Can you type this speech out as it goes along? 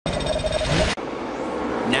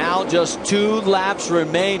Now just 2 laps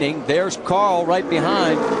remaining. There's Carl right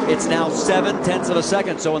behind. It's now 7/10 of a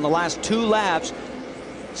second. So in the last 2 laps,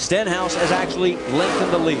 Stenhouse has actually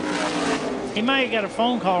lengthened the lead. He might have got a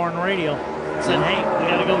phone call on the radio. Said, hey, we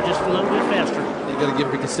got to go just a little bit faster. You got to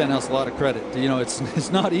give Ricky Stenhouse a lot of credit. You know,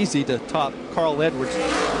 it's not easy to top Carl Edwards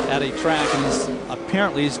at a track, and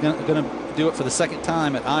apparently he's going to do it for the 2nd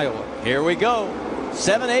time at Iowa. Here we go.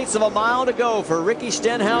 7/8 of a mile to go for Ricky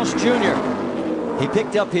Stenhouse Jr. He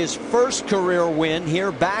picked up his first career win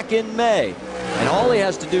here back in May. And all he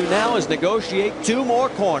has to do now is negotiate 2 more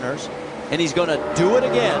corners, and he's going to do it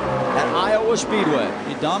again at Iowa Speedway.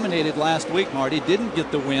 He dominated last week, Marty. Didn't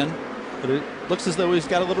get the win, but it looks as though he's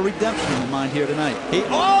got a little redemption in mind here tonight.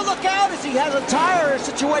 Oh, look out as he has a tire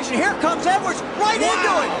situation. Here comes Edwards right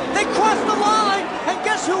into it. They cross the line, and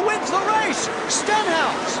guess who wins the race?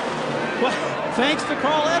 Stenhouse. Well, thanks to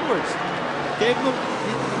Carl Edwards. Gave him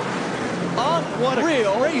what a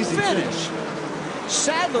crazy finish.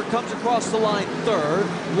 Sadler comes across the line 3rd,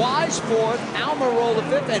 Wise 4th, Almirola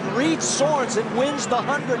 5th, and Reed Sorensen wins the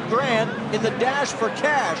 $100 grand in the dash for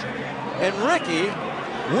cash. And Ricky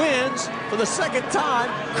wins for the 2nd time,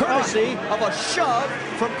 courtesy of a shove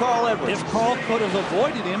from Carl Edwards. If Carl could have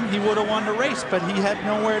avoided him, he would have won the race, but he had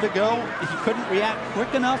nowhere to go. He couldn't react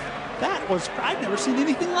quick enough. I've never seen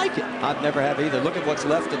anything like it. I've never have either. Look at what's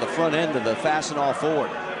left in the front end of the Fastenal Ford.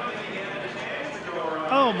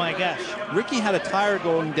 Oh my gosh. Ricky had a tire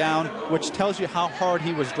going down, which tells you how hard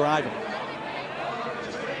he was driving.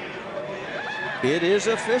 It is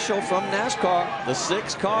official from NASCAR. The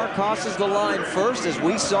 6 car crosses the line first. As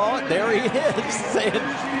we saw it, there he is saying,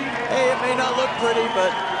 hey, it may not look pretty,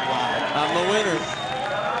 but I'm the winner.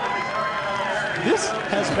 This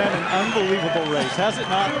has been an unbelievable race, has it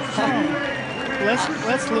not?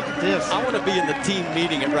 Let's look at this. I want to be in the team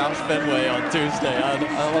meeting at Roush Fenway on Tuesday.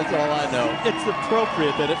 That's all I know. It's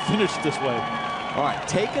appropriate that it finished this way. All right,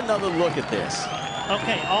 take another look at this.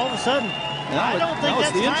 Okay, all of a sudden, I don't think that's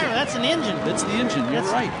the tire. That's an engine. It's the engine. You're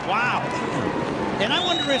right. Wow. And I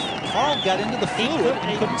wonder if Carl got into the fluid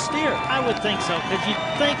and couldn't steer. I would think so, because you'd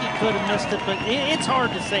think he could have missed it, but it's hard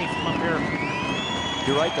to say from up here.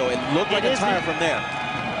 You're right, though. It looked like a tire from there.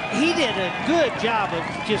 He did a good job of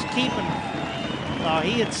just keeping.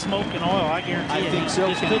 He had smoke and oil, I guarantee you. I think so.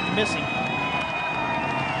 Just couldn't miss him.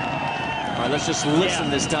 All right, let's just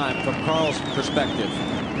listen this time from Carl's perspective.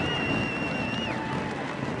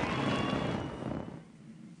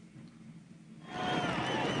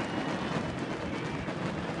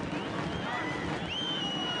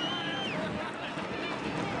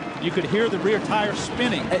 You could hear the rear tire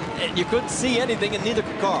spinning. And you couldn't see anything, and neither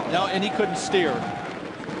could Carl. No, and he couldn't steer.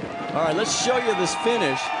 All right, let's show you this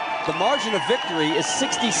finish. The margin of victory is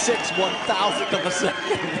 66/1000th of a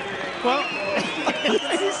second. Well,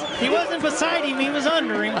 he wasn't beside him, he was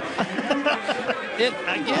under him. Again,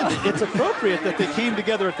 it's appropriate that they came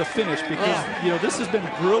together at the finish because, you know, this has been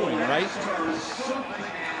brewing, right?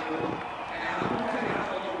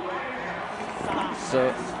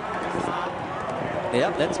 So,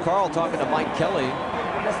 yep, that's Carl talking to Mike Kelly.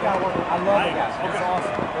 This guy working. I love the guy. It's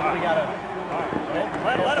awesome. We gotta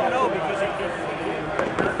let him know because he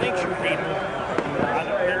thinks you're people.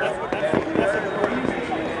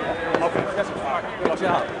 Okay. Good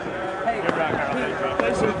job. Hey,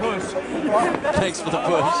 thanks for the push. Thanks for the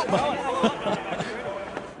push.